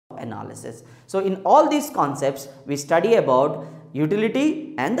analysis. So, in all these concepts we study about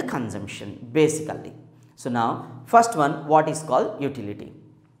utility and the consumption basically. So, now first one, what is called utility?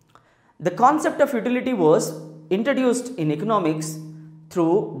 The concept of utility was introduced in economics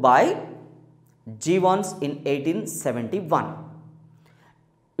by Gibbons in 1871.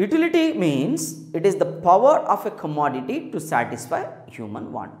 Utility means it is the power of a commodity to satisfy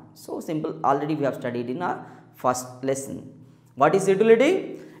human want. So simple, already we have studied in our first lesson. What is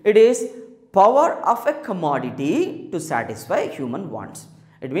utility? It is power of a commodity to satisfy human wants.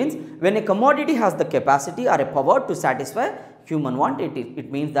 It means when a commodity has the capacity or a power to satisfy human want,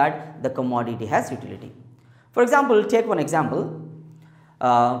 it means that the commodity has utility. For example, take one example.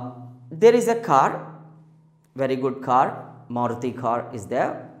 There is a car, very good car, Maruti car is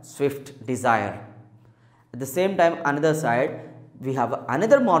there, Swift Desire. At the same time, another side we have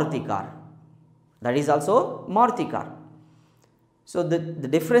another Maruti car, that is also Maruti car. So the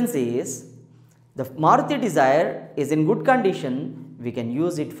difference is the Maruti Desire is in good condition, we can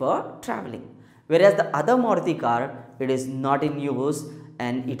use it for traveling, whereas the other Maruti car, it is not in use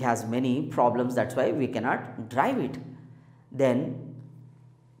and it has many problems, that is why we cannot drive it. Then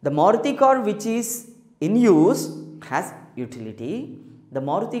the Maruti car which is in use has utility. The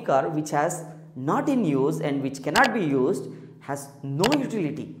Maruti car which has not in use and which cannot be used has no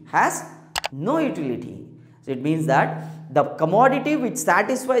utility, So it means that the commodity which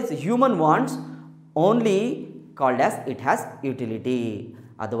satisfies human wants only called as it has utility.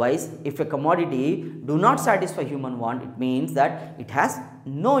 Otherwise, if a commodity do not satisfy human want, it means that it has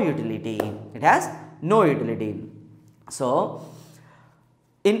no utility. So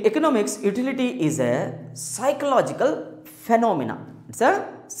in economics, utility is a psychological phenomena. It's a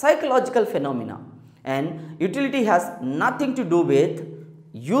psychological phenomena, and utility has nothing to do with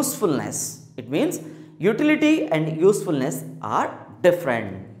usefulness. It means utility and usefulness are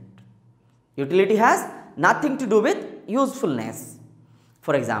different. Utility has nothing to do with usefulness.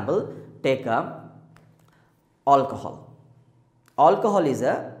 For example, take alcohol. Alcohol is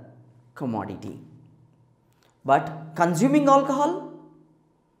a commodity, but consuming alcohol,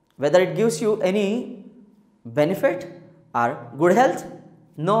 whether it gives you any benefit or good health?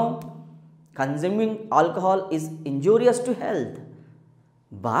 No. Consuming alcohol is injurious to health,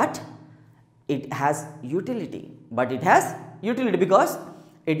 but it has utility. Because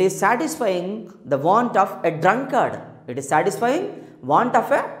it is satisfying the want of a drunkard.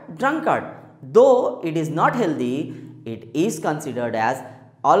 Though it is not healthy, it is considered as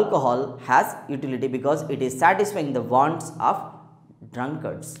alcohol has utility because it is satisfying the wants of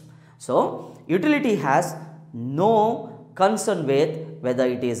drunkards. So utility has no concern with whether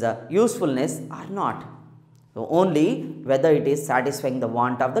it is a usefulness or not. So only whether it is satisfying the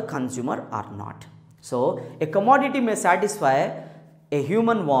want of the consumer or not. So a commodity may satisfy a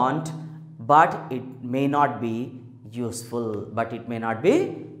human want, but it may not be useful.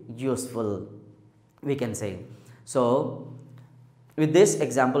 We can say. So with this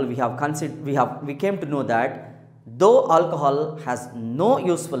example, we came to know that though alcohol has no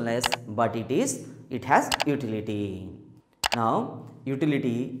usefulness, but it has utility. Now,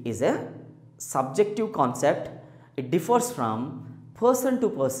 utility is a subjective concept. It differs from person to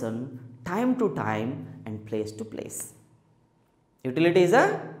person, time to time and place to place. Utility is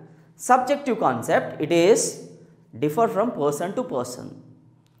a subjective concept. It is differ from person to person.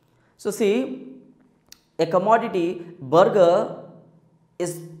 So, see, a commodity, burger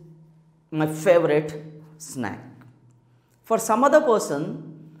is my favorite snack. For some other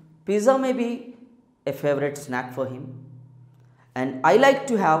person, pizza may be a favorite snack for him. And I like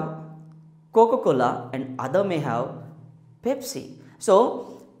to have Coca-Cola and other may have Pepsi.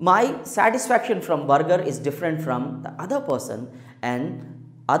 So my satisfaction from burger is different from the other person, and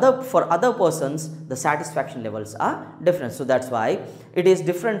for other persons the satisfaction levels are different. So that's why it is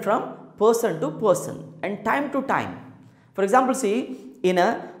different from person to person and time to time. For example, see, in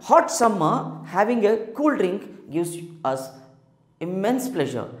a hot summer having a cool drink gives us immense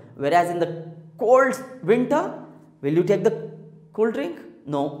pleasure, whereas in the cold winter, will you take the cool drink?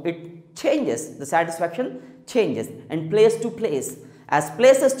 No, it changes, the satisfaction changes, and place to place. As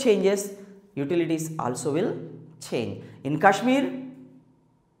places changes, utilities also will change. In Kashmir,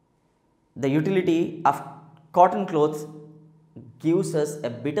 the utility of cotton clothes gives us a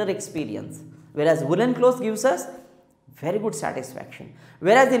bitter experience, whereas woolen clothes gives us very good satisfaction.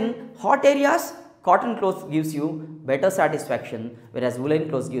 Whereas in hot areas, cotton clothes gives you better satisfaction, whereas woolen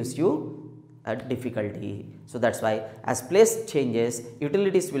clothes gives you a difficulty. So that's why as place changes,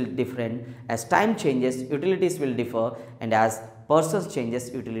 utilities will different, as time changes, utilities will differ, and as persons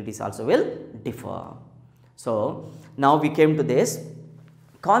changes, utilities also will differ. So now we came to this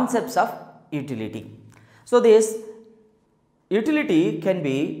concepts of utility. So this utility can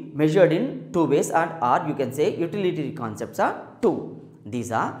be measured in two ways, and or you can say utility concepts are two.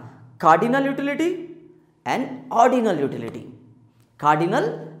 These are cardinal utility and ordinal utility.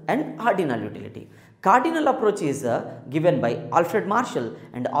 Cardinal and ordinal utility. Cardinal approach is given by Alfred Marshall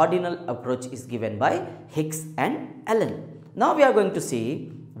and ordinal approach is given by Hicks and Allen. Now we are going to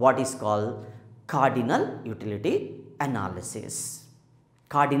see what is called cardinal utility analysis.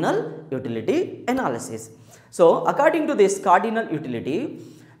 Cardinal utility analysis. So according to this cardinal utility,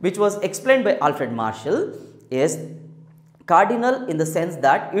 which was explained by Alfred Marshall, is cardinal in the sense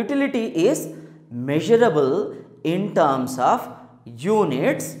that utility is measurable in terms of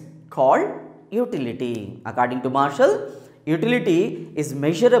units called utility. According to Marshall, utility is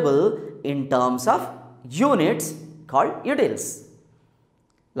measurable in terms of units called utils.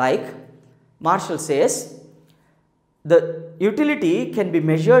 Like Marshall says, the utility can be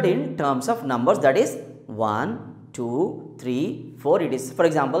measured in terms of numbers, that is 1, 2, 3, 4 it is. For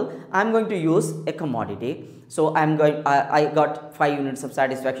example, I am going to use a commodity. So I got 5 units of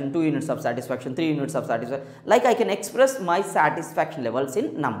satisfaction, 2 units of satisfaction, 3 units of satisfaction. Like I can express my satisfaction levels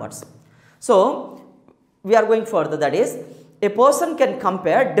in numbers. So we are going further, that is a person can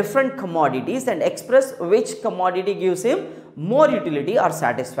compare different commodities and express which commodity gives him more utility or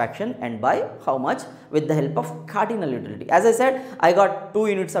satisfaction and by how much, with the help of cardinal utility. As I said, I got 2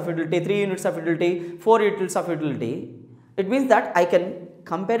 units of utility, 3 units of utility, 4 units of utility. It means that I can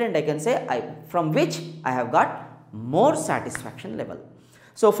compare and I can say from which I have got more satisfaction level.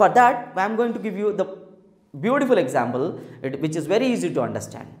 So for that I am going to give you the beautiful example which is very easy to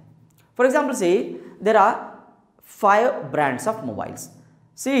understand. For example, say there are 5 brands of mobiles.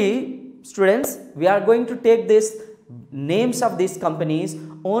 See students, we are going to take this names of these companies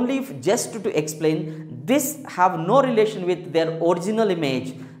only just to explain. This have no relation with their original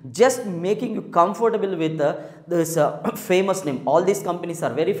image, just making you comfortable with this famous name. All these companies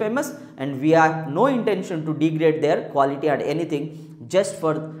are very famous and we have no intention to degrade their quality or anything, just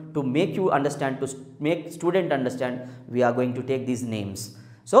to make you understand, to make student understand, we are going to take these names.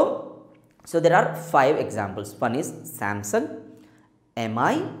 So there are 5 examples. One is Samsung,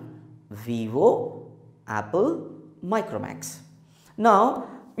 MI, Vivo, Apple, Micromax. Now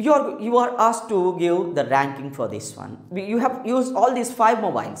you are asked to give the ranking for this one. You have used all these 5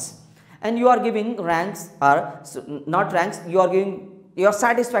 mobiles and you are giving ranks, or not ranks, you are giving your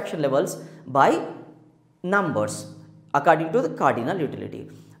satisfaction levels by numbers according to the cardinal utility.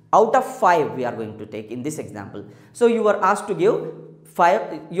 Out of 5 we are going to take in this example. So you are asked to give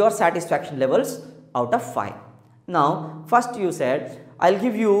 5 your satisfaction levels out of 5. Now first you said I will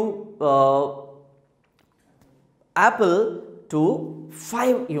give you Apple to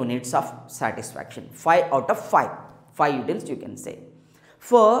 5 units of satisfaction, 5 out of 5 utils you can say.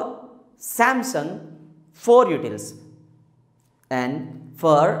 For Samsung 4 utils, and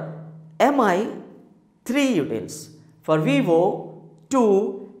for MI 3 utils, for Vivo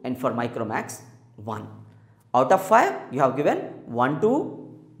 2, and for Micromax 1. Out of 5 you have given 1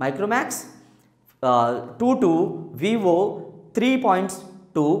 to Micromax, 2 to Vivo, 3 points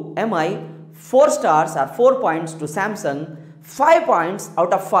to MI, 4 stars or 4 points to Samsung, 5 points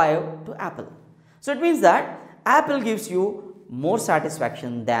out of 5 to Apple. So it means that Apple gives you more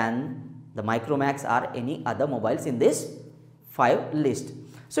satisfaction than the Micromax or any other mobiles in this 5 list.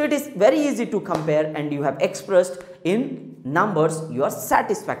 So it is very easy to compare and you have expressed in numbers your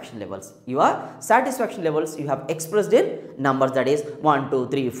satisfaction levels. Your satisfaction levels you have expressed in numbers, that is 1, 2,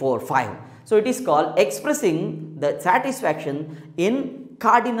 3, 4, 5. So it is called expressing the satisfaction in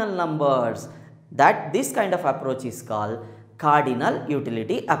cardinal numbers. That this kind of approach is called cardinal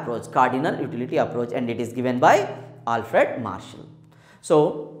utility approach. Cardinal utility approach, and it is given by Alfred Marshall.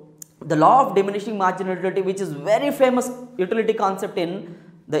 So the law of diminishing marginal utility, which is very famous utility concept in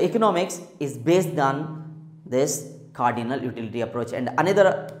the economics, is based on this cardinal utility approach. And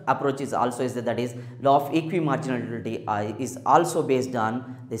another approach is also that is law of equimarginal utility is also based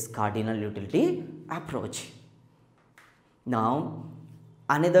on this cardinal utility approach. Now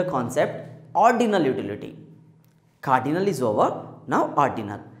another concept, ordinal utility. Cardinal is over, now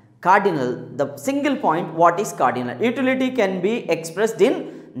ordinal. Cardinal, the single point, what is cardinal? Utility can be expressed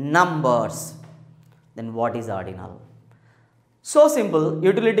in numbers. Then what is ordinal? So simple,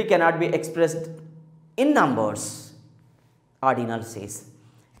 utility cannot be expressed in numbers. Ordinal says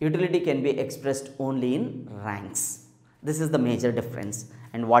utility can be expressed only in ranks. This is the major difference,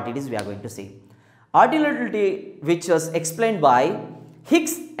 and what it is we are going to see. Ordinal utility, which was explained by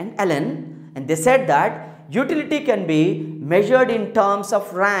Hicks and Allen, and they said that utility can be measured in terms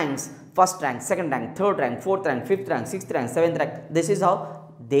of ranks: first rank, second rank, third rank, fourth rank, fifth rank, sixth rank, seventh rank. This is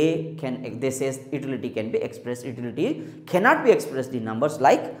how they says utility can be expressed, utility cannot be expressed in numbers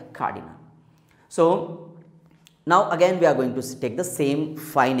like cardinal. So now again we are going to take the same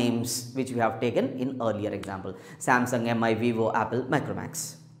 5 names which we have taken in earlier example: Samsung, MI, Vivo, Apple,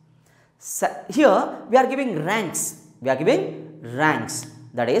 Micromax. Here we are giving ranks,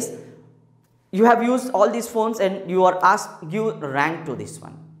 that is, you have used all these phones and you are asked give rank to this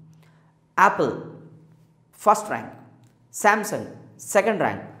one. Apple first rank, Samsung second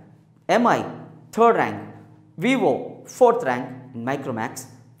rank, MI third rank, Vivo fourth rank, Micromax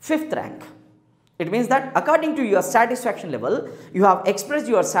fifth rank. It means that according to your satisfaction level, you have expressed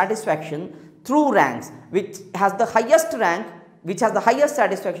your satisfaction through ranks. Which has the highest rank, which has the highest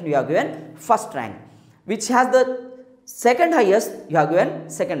satisfaction, you have given first rank. Which has the second highest, you have given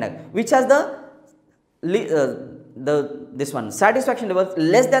second rank. Which has this one satisfaction level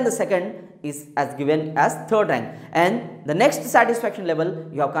less than the second is as given as third rank, and the next satisfaction level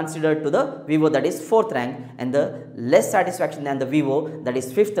you have considered to the Vivo, that is fourth rank, and the less satisfaction than the Vivo, that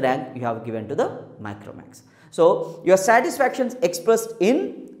is fifth rank, you have given to the Micromax. So your satisfactions expressed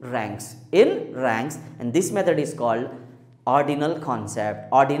in ranks, and this method is called ordinal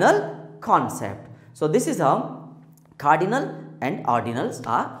concept. So this is how cardinal and ordinals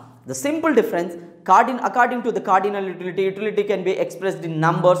are. The simple difference: according to the cardinal utility can be expressed in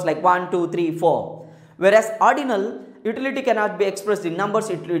numbers like 1, 2, 3, 4. Whereas ordinal utility cannot be expressed in numbers,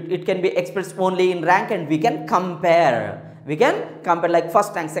 it can be expressed only in rank, and we can compare. Like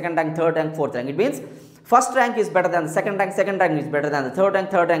first rank, second rank, third rank, fourth rank. It means first rank is better than the second rank is better than the third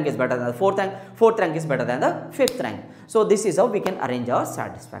rank is better than the fourth rank is better than the fifth rank. So this is how we can arrange our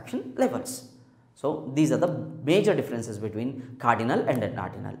satisfaction levels. So these are the major differences between cardinal and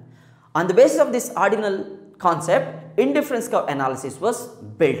ordinal. On the basis of this ordinal concept, indifference curve analysis was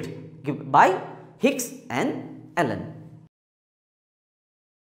built by Hicks and Allen.